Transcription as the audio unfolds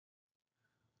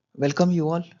Welcome you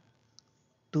all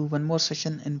to one more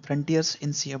session in Frontiers in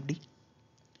CFD.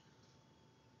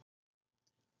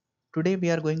 Today we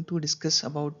are going to discuss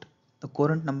about the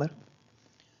Courant number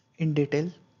in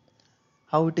detail,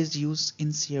 how it is used in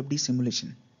CFD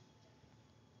simulation.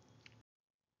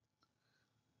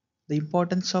 The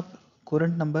importance of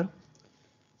Courant number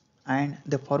and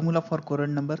the formula for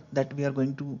Courant number that we are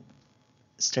going to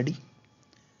study.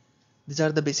 These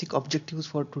are the basic objectives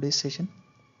for today's session.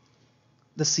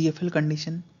 The CFL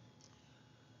condition,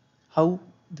 how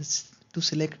this to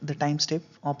select the time step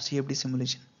of CFD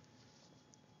simulation.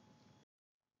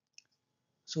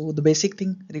 So the basic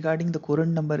thing regarding the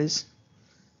Courant number is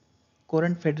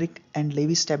Courant-Friedrich and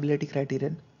Lewy stability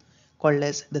criterion called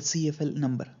as the CFL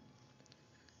number.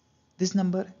 This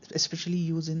number is especially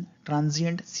used in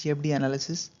transient CFD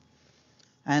analysis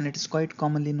and it is quite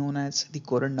commonly known as the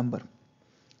Courant number.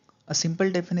 A simple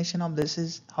definition of this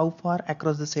is how far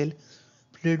across the cell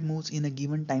fluid moves in a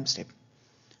given time step.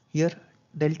 Here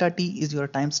delta t is your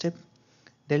time step,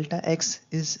 delta x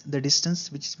is the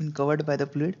distance which has been covered by the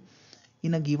fluid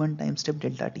in a given time step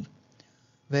delta t,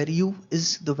 where u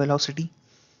is the velocity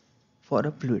for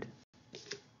a fluid.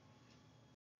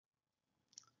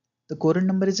 The Courant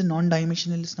number is a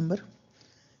non-dimensionless number.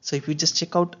 So if you just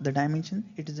check out the dimension,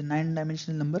 it is a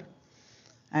 9-dimensional number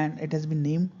and it has been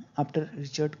named after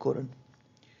Richard Courant.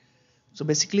 So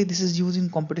basically this is used in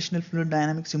computational fluid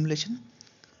dynamic simulation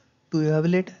to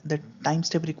evaluate the time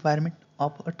step requirement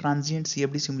of a transient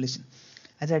CFD simulation.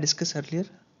 As I discussed earlier,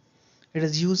 it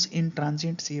is used in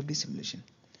transient CFD simulation.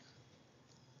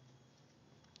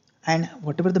 And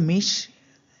whatever the mesh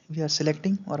we are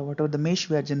selecting or whatever the mesh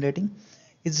we are generating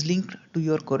is linked to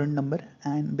your Courant number,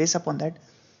 and based upon that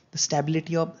the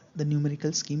stability of the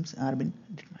numerical schemes are being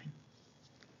determined.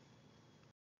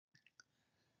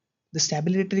 The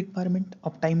stability requirement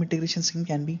of time integration scheme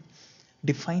can be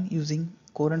defined using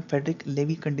Courant-Friedrich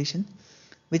Lewy condition,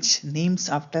 which names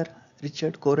after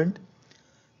Richard Courant,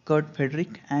 Kurt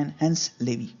Friedrich and Hans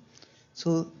Lewy.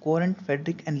 So Courant,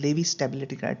 Friedrich and Lewy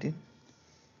stability criterion.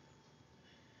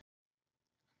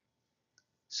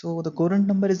 So the Courant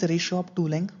number is the ratio of two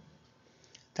lengths,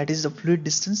 that is the fluid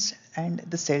distance and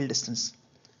the cell distance.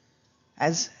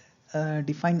 As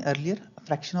defined earlier, a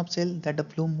fraction of cell that the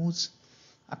flow moves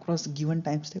across the given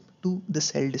time step to the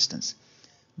cell distance.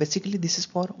 Basically this is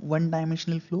for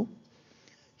one-dimensional flow.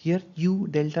 Here u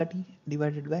delta t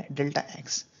divided by delta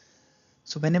x.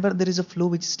 So whenever there is a flow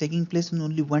which is taking place in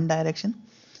only one direction,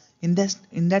 in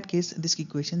that case this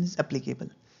equation is applicable.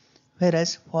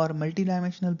 Whereas for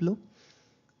multi-dimensional flow,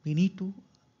 we need to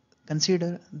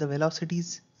consider the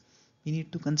velocities, we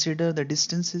need to consider the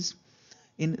distances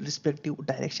in respective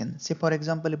direction. Say for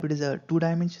example, if it is a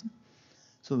two-dimension,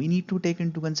 so we need to take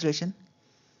into consideration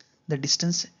the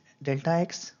distance delta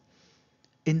x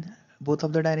in both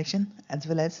of the direction as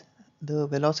well as the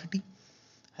velocity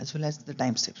as well as the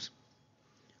time steps.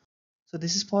 So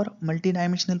this is for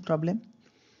multi-dimensional problem.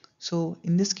 So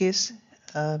in this case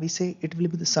we say it will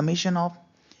be the summation of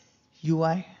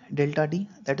ui delta t,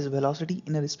 that is velocity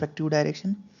in a respective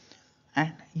direction,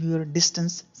 and your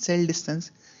distance, cell distance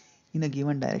in a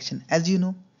given direction. As you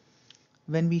know,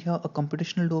 when we have a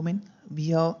computational domain, we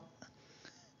have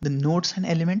the nodes and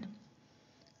element.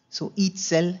 So each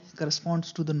cell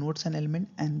corresponds to the nodes and element,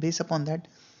 and based upon that,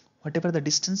 whatever the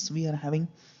distance we are having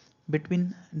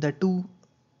between the two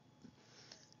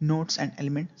nodes and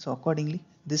element, so accordingly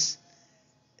this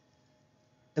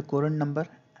the Courant number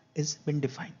is been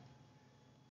defined.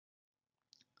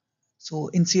 So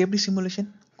in CFD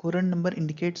simulation, Courant number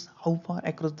indicates how far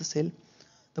across the cell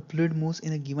the fluid moves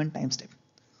in a given time step.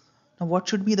 Now what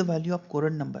should be the value of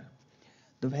Courant number?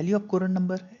 The value of Courant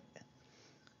number,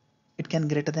 it can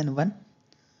greater than 1,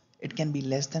 it can be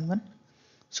less than 1.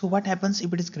 So what happens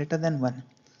if it is greater than 1?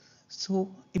 So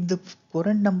if the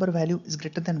Courant number value is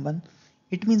greater than 1,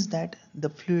 it means that the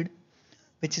fluid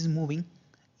which is moving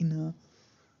in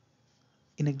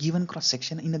a given cross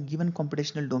section in a given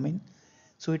computational domain,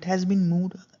 so it has been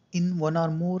moved in one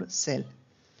or more cell.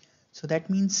 So that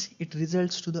means it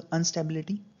results to the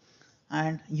instability,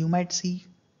 and you might see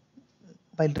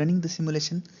while running the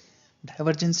simulation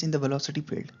divergence in the velocity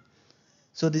field.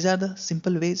 So these are the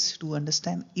simple ways to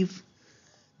understand if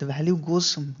the value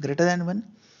goes greater than 1,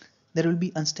 there will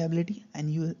be instability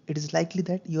and it is likely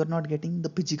that you are not getting the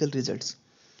physical results.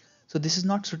 So this is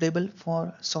not suitable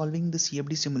for solving the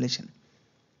CFD simulation.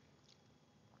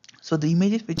 So the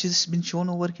image which has been shown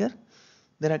over here,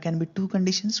 there can be two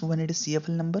conditions. One, it is CFL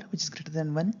number which is greater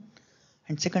than 1,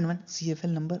 and second one, CFL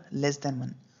number less than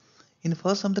 1. In the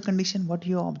first of the condition, what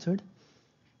you observed,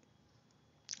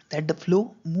 that the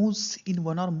flow moves in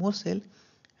one or more cell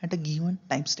at a given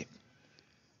time step.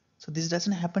 So this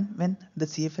doesn't happen when the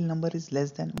CFL number is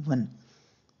less than 1.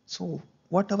 So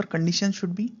what our condition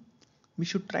should be, we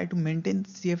should try to maintain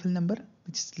CFL number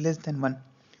which is less than 1.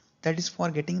 That is for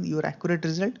getting your accurate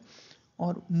result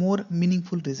or more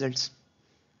meaningful results.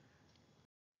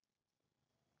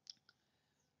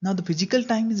 Now the physical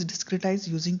time is discretized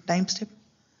using time step,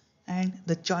 and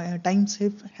the time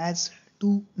step has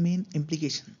two main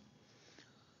implications.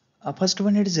 First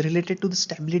one, it is related to the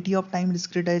stability of time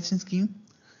discretization scheme.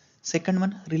 Second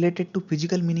one related to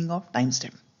physical meaning of time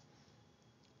step.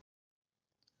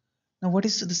 Now what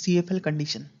is the CFL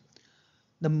condition?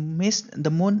 The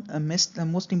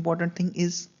most important thing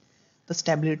is the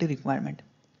stability requirement.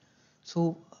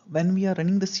 So when we are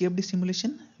running the CFD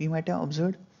simulation, we might have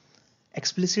observed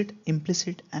explicit,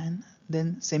 implicit, and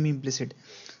then semi-implicit.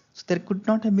 So there could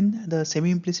not have been the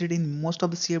semi-implicit in most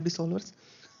of the CFD solvers,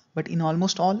 but in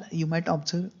almost all you might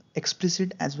observe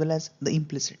explicit as well as the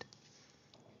implicit.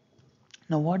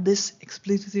 Now what this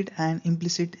explicit and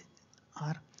implicit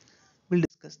are, we'll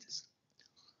discuss this.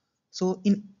 So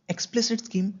in explicit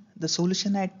scheme, the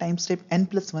solution at time step n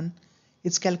plus 1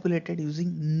 is calculated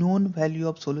using known value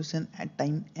of solution at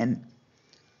time n.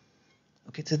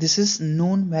 Okay, so this is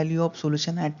known value of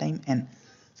solution at time n.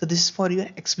 So this is for your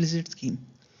explicit scheme.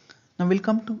 Now we'll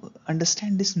come to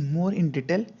understand this more in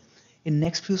detail in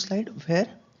next few slides, where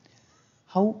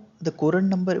how the Courant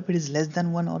number, if it is less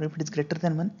than 1 or if it is greater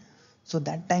than 1, so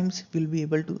that times we'll be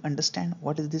able to understand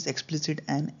what is this explicit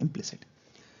and implicit.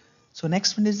 So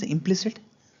next one is the implicit.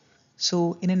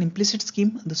 So in an implicit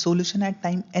scheme, the solution at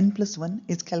time n plus 1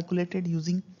 is calculated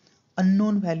using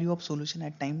unknown value of solution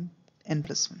at time n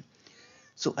plus 1.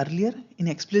 So earlier in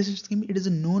explicit scheme it is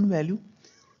a known value,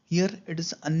 here it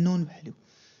is unknown value.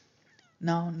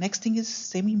 Now next thing is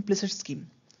semi-implicit scheme.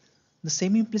 The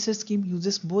semi-implicit scheme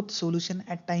uses both solution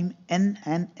at time n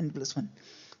and n plus 1.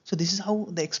 So this is how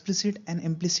the explicit and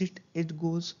implicit it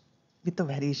goes with the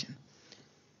variation.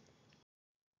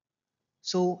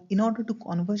 So in order to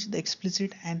converge the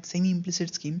explicit and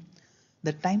semi-implicit scheme,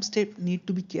 the time step need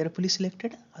to be carefully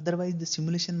selected, otherwise the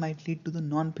simulation might lead to the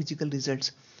non-physical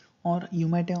results, or you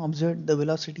might have observed the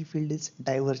velocity field is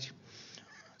diverge.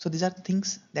 So these are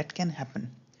things that can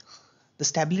happen. The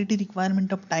stability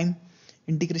requirement of time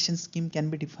integration scheme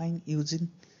can be defined using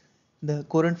the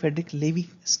courant-Friedrich Lewy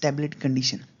stability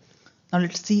condition. Now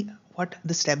let's see what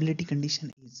the stability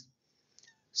condition is.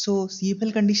 So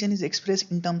CFL condition is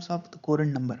expressed in terms of the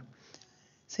Courant number.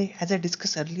 Say, as I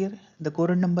discussed earlier, the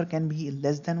Courant number can be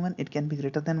less than 1, it can be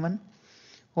greater than 1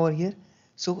 over here.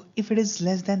 So if it is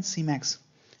less than Cmax,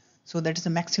 so that is the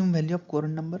maximum value of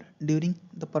Courant number during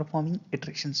the performing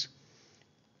iterations.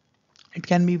 It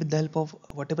can be with the help of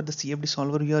whatever the CFD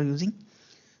solver you are using.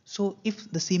 So if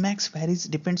the Cmax varies,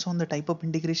 depends on the type of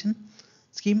integration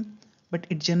scheme, but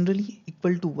it generally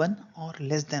equal to 1 or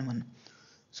less than 1.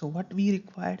 So what we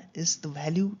required is the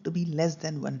value to be less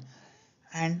than 1,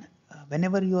 and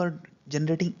whenever you are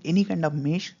generating any kind of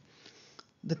mesh,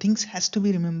 the things has to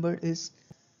be remembered is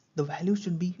the value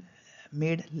should be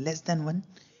made less than 1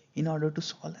 in order to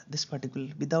solve this particular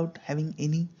without having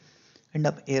any kind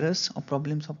of errors or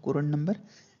problems of Courant number.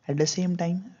 At the same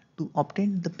time, to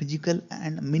obtain the physical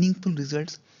and meaningful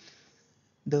results,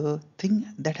 the thing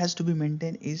that has to be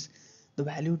maintained is the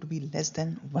value to be less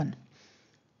than 1.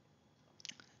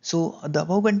 So the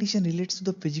above condition relates to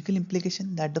the physical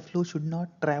implication that the flow should not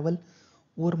travel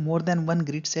over more than one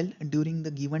grid cell during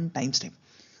the given time step.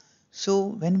 So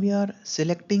when we are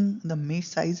selecting the mesh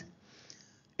size,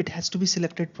 it has to be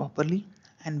selected properly,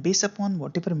 and based upon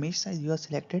whatever mesh size you are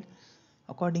selected,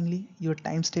 accordingly your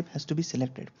time step has to be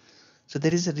selected. So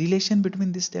there is a relation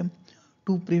between this step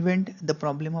to prevent the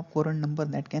problem of Courant number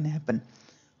that can happen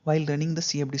while running the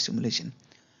CFD simulation.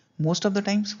 Most of the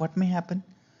times what may happen,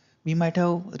 we might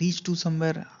have reached to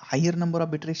somewhere higher number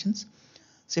of iterations.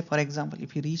 Say for example,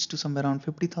 if you reach to somewhere around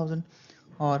 50,000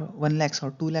 or 1 lakhs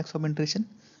or 2 lakhs of iteration,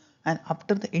 and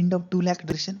after the end of 2 lakh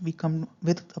iteration we come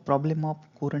with a problem of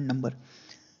Courant number.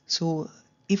 So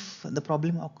if the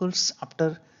problem occurs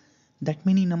after that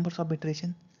many numbers of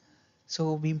iteration,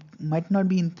 so we might not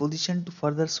be in position to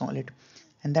further solve it,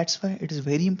 and that's why it is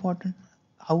very important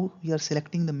how we are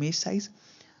selecting the mesh size.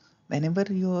 Whenever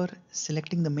you are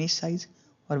selecting the mesh size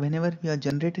or whenever we are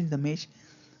generating the mesh,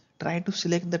 try to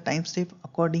select the time step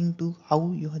according to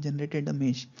how you have generated the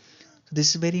mesh. So this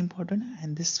is very important,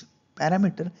 and this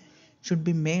parameter should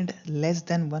be made less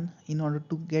than 1 in order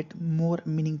to get more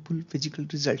meaningful physical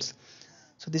results.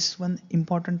 So this is one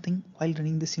important thing while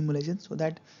running the simulation, so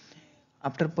that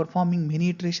after performing many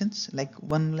iterations like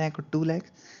 1 lakh or 2 lakh,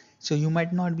 so you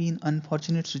might not be in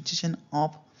unfortunate situation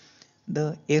of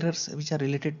the errors which are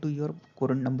related to your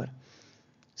Courant number.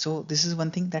 So this is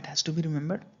one thing that has to be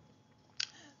remembered.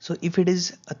 So if it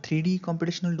is a 3D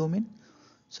computational domain,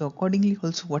 so accordingly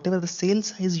also whatever the cell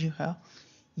size you have,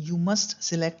 you must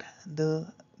select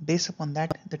the, based upon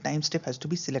that the time step has to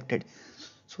be selected,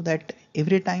 so that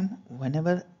every time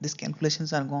whenever these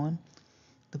calculations are gone,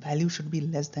 the value should be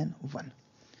less than 1.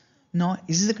 Now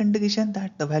is this a condition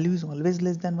that the value is always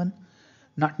less than 1?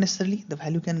 Not necessarily, the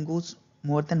value can go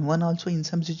more than 1 also in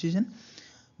some situation,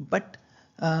 but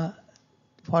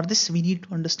for this we need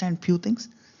to understand few things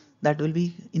that will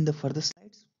be in the further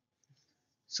slides.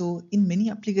 So in many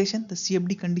applications the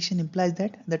CFD condition implies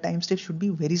that the time step should be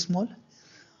very small,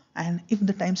 and if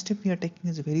the time step we are taking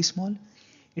is very small,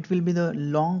 it will be the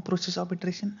long process of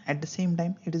iteration. At the same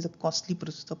time it is a costly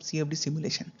process of CFD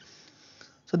simulation.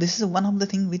 So this is one of the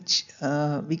thing which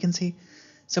we can say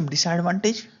some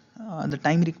disadvantage. The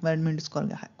time requirement is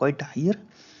quite higher,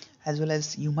 as well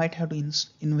as you might have to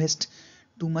invest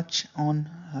too much on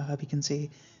we can say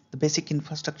the basic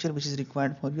infrastructure which is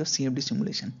required for your CFD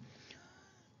simulation.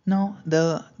 Now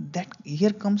that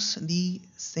here comes the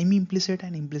semi-implicit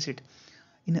and implicit.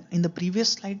 In the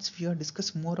previous slides we have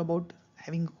discussed more about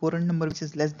having a Courant number which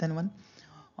is less than 1,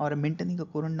 or maintaining a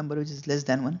Courant number which is less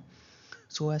than 1,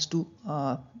 so as to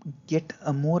get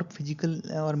a more physical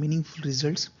or meaningful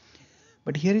results.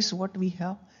 But here is what we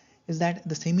have is that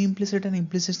the semi-implicit and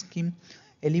implicit scheme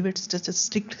elevates just a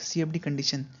strict CFD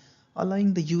condition,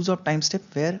 allowing the use of time step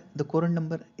where the Courant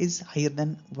number is higher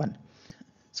than 1.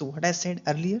 So what I said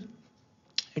earlier,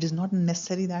 it is not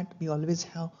necessary that we always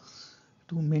have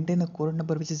to maintain a Courant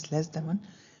number which is less than 1,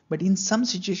 but in some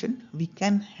situation we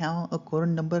can have a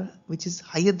Courant number which is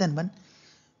higher than 1,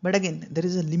 but again there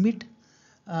is a limit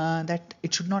that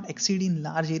it should not exceed in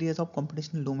large areas of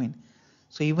computational domain.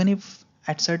 So even if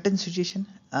at certain situation,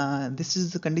 this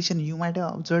is the condition you might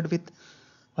have observed with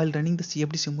while running the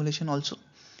CFD simulation also.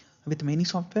 With many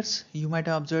softwares you might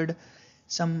have observed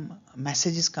some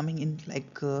messages coming in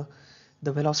like the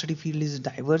velocity field is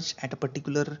diverge at a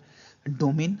particular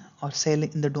domain or cell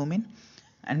in the domain,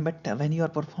 and but when you are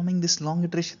performing this long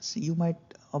iterations you might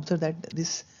observe that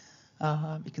this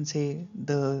we can say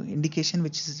the indication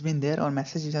which has been there or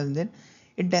message which has been there,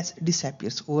 it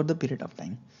disappears over the period of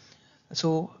time.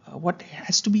 So what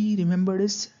has to be remembered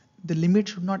is the limit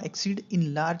should not exceed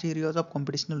in large areas of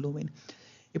computational domain.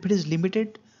 If it is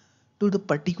limited to the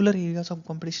particular areas of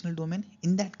computational domain,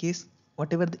 in that case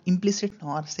whatever the implicit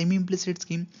or semi-implicit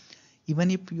scheme,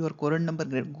 even if your Courant number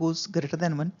goes greater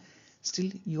than 1,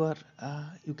 still you are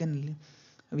you can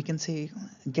we can say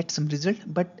get some result,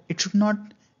 but it should not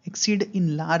exceed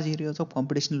in large areas of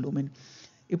computational domain.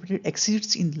 If it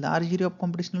exceeds in large area of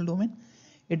computational domain,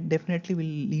 it definitely will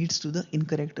leads to the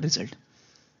incorrect result.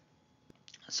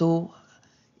 So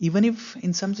even if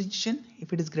in some situation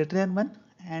if it is greater than 1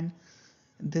 and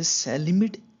this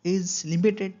limit is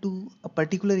limited to a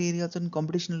particular areas in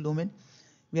computational domain,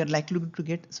 we are likely to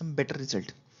get some better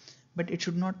result, but it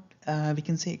should not we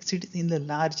can say exceed in the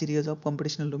large areas of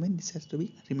computational domain. This has to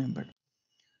be remembered.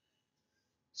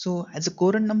 So as a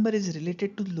Courant number is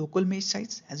related to local mesh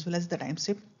size as well as the time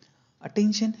step,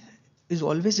 attention is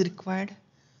always required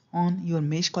on your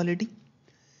mesh quality.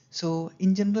 So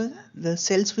in general, the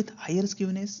cells with higher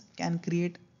skewness can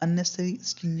create unnecessary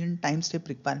stringent time step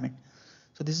requirement.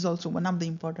 So this is also one of the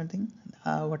important thing.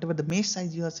 Whatever the mesh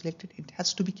size you have selected, it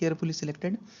has to be carefully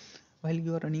selected while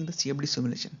you are running the CFD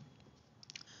simulation.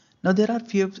 Now there are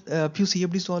few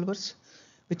CFD solvers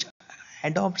which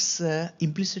adopts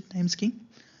implicit time scheme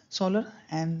solver,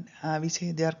 and we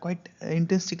say they are quite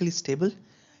intrinsically stable.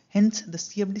 Hence the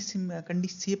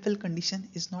CFL condition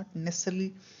is not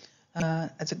necessarily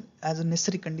as a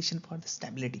necessary condition for the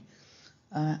stability.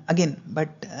 Again, but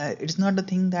it is not the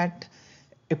thing that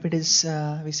if it is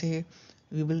we say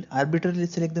we will arbitrarily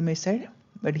select the mesh size,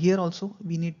 but here also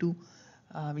we need to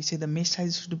we say the mesh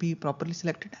size should be properly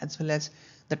selected, as well as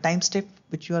the time step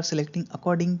which you are selecting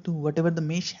according to whatever the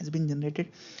mesh has been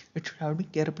generated, it should have to be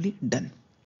carefully done.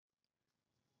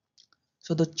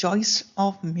 So the choice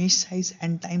of mesh size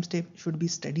and time step should be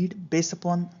studied based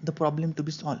upon the problem to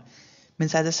be solved.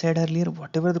 Means, as I said earlier,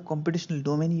 whatever the computational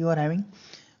domain you are having,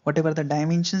 whatever the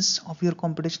dimensions of your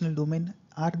computational domain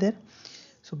are there,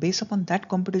 so based upon that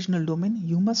computational domain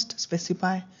you must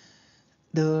specify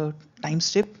the time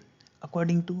step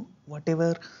according to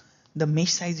whatever the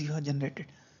mesh size you have generated.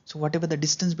 So whatever the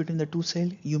distance between the two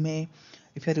cells, you may,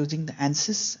 if you are using the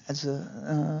ANSYS as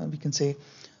a we can say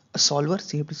a solver,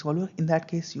 CFD solver, in that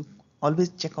case you always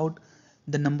check out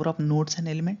the number of nodes and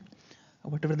element,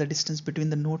 whatever the distance between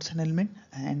the nodes and element,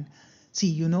 and see,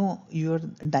 you know your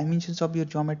dimensions of your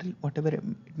geometry, whatever it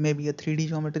may be, a 3D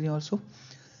geometry also.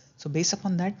 So based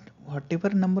upon that, whatever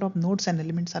number of nodes and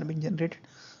elements are being generated,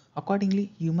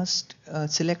 accordingly you must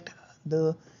select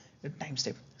the time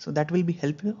step. So that will be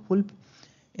helpful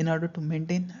in order to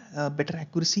maintain better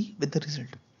accuracy with the result.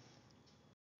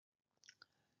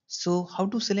 So how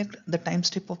to select the time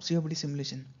step of CFD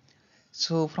simulation?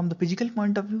 So from the physical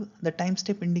point of view, the time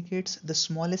step indicates the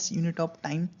smallest unit of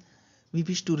time we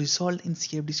wish to resolve in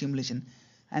CFD simulation,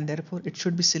 and therefore it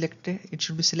should be selected. It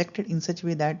should be selected in such a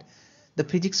way that the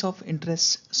physics of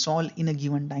interest solve in a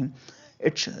given time.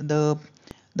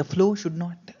 The flow should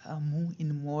not move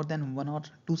in more than one or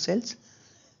two cells.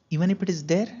 Even if it is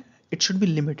there, it should be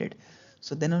limited.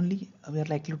 So then only we are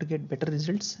likely to get better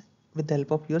results with the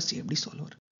help of your CFD solver.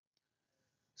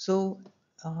 So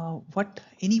what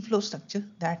any flow structure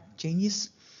that changes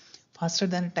faster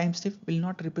than a time step will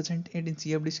not represent it in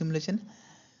CFD simulation.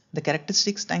 The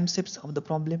characteristics time steps of the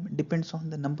problem depends on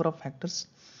the number of factors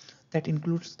that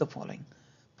includes the following.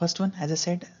 First one, as I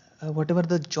said, whatever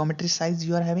the geometry size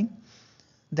you are having,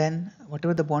 then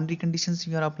whatever the boundary conditions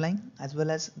you are applying, as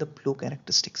well as the flow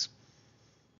characteristics.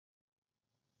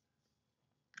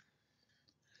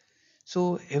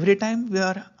 So every time we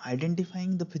are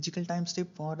identifying the physical time step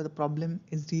for the problem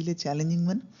is really a challenging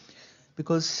one,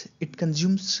 because it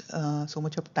consumes so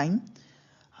much of time.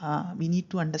 We need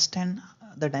to understand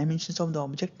the dimensions of the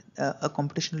object, a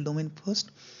computational domain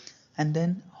first, and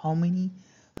then how many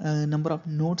number of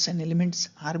nodes and elements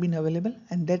are being available,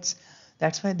 and that's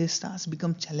why this task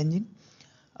becomes challenging.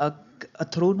 A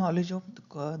thorough knowledge of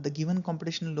the given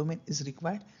computational domain is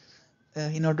required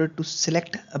in order to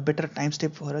select a better time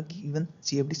step for a given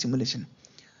CFD simulation.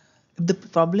 If the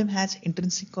problem has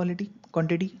intrinsic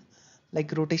quantity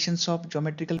like rotations of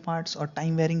geometrical parts or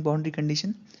time varying boundary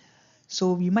condition,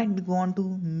 so we might go on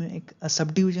to make a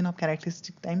subdivision of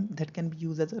characteristic time that can be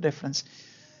used as a reference.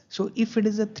 So if it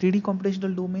is a 3D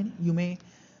computational domain, you may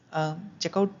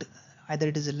check out either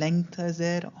it is a length is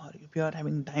there, or if you are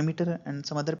having diameter and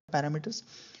some other parameters,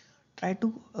 try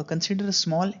to consider a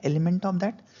small element of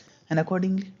that, and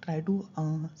accordingly try to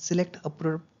select a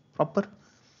proper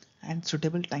and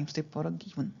suitable time step for a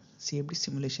given CFD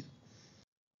simulation.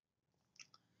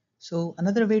 So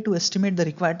another way to estimate the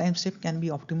required time step can be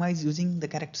optimized using the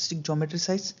characteristic geometry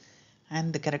size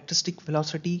and the characteristic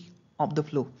velocity of the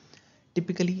flow,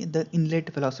 typically the inlet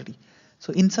velocity.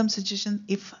 So in some situations,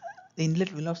 if the inlet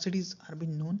velocities are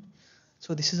being known,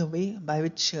 so this is a way by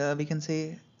which we can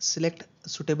say select a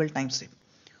suitable time step.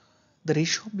 The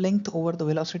ratio of length over the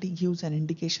velocity gives an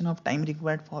indication of time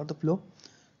required for the flow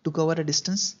to cover a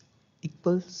distance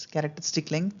equals characteristic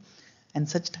length, and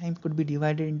such time could be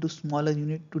divided into smaller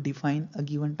unit to define a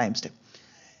given time step.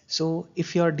 So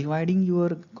if you are dividing your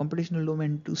computational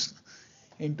domain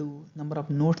into number of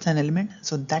nodes and elements,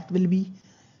 so that will be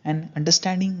an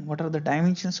understanding what are the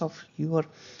dimensions of your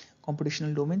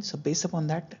computational domain. So based upon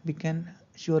that, we can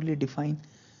surely define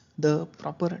the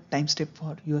proper time step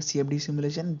for your CFD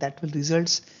simulation that will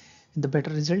results in the better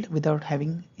result without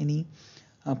having any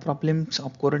problems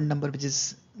of Courant number which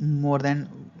is more than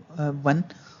 1,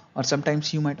 or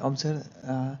sometimes you might observe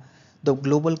the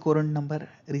global Courant number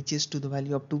reaches to the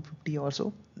value of 250 or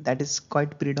so. That is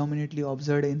quite predominantly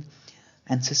observed in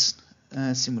ANSYS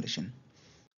simulation.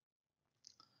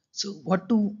 So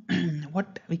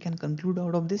what we can conclude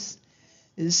out of this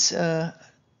is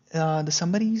the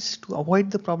summary is to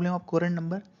avoid the problem of Courant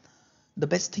number. The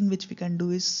best thing which we can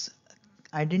do is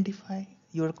identify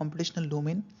your computational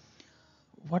domain,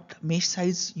 what mesh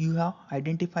size you have,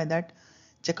 identify that,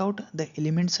 check out the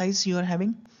element size you are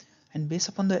having, and based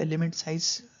upon the element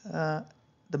size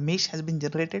the mesh has been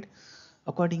generated.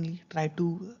 Accordingly, try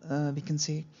to we can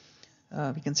say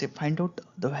find out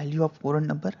the value of Courant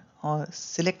number, or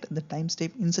select the time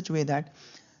step in such a way that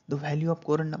the value of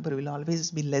Courant number will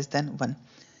always be less than 1.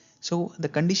 So the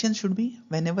condition should be,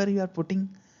 whenever you are putting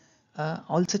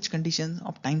all such conditions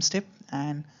of time step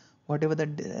and whatever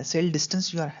the cell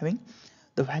distance you are having,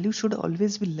 the value should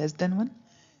always be less than 1,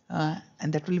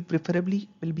 and that will preferably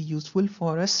will be useful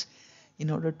for us in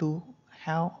order to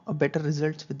have a better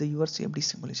results with the your CFD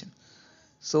simulation.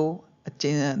 So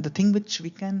the thing which we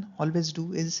can always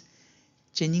do is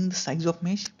changing the size of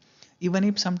mesh. Even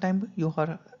if sometime you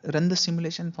are run the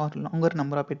simulation for longer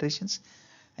number of iterations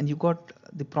and you got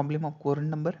the problem of Courant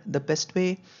number, the best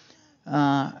way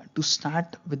to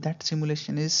start with that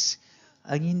simulation is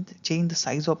again change the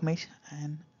size of mesh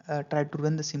and try to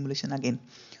run the simulation again.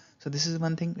 So this is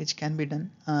one thing which can be done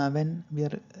when we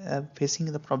are facing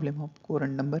the problem of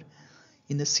Courant number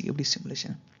in the CFD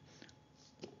simulation.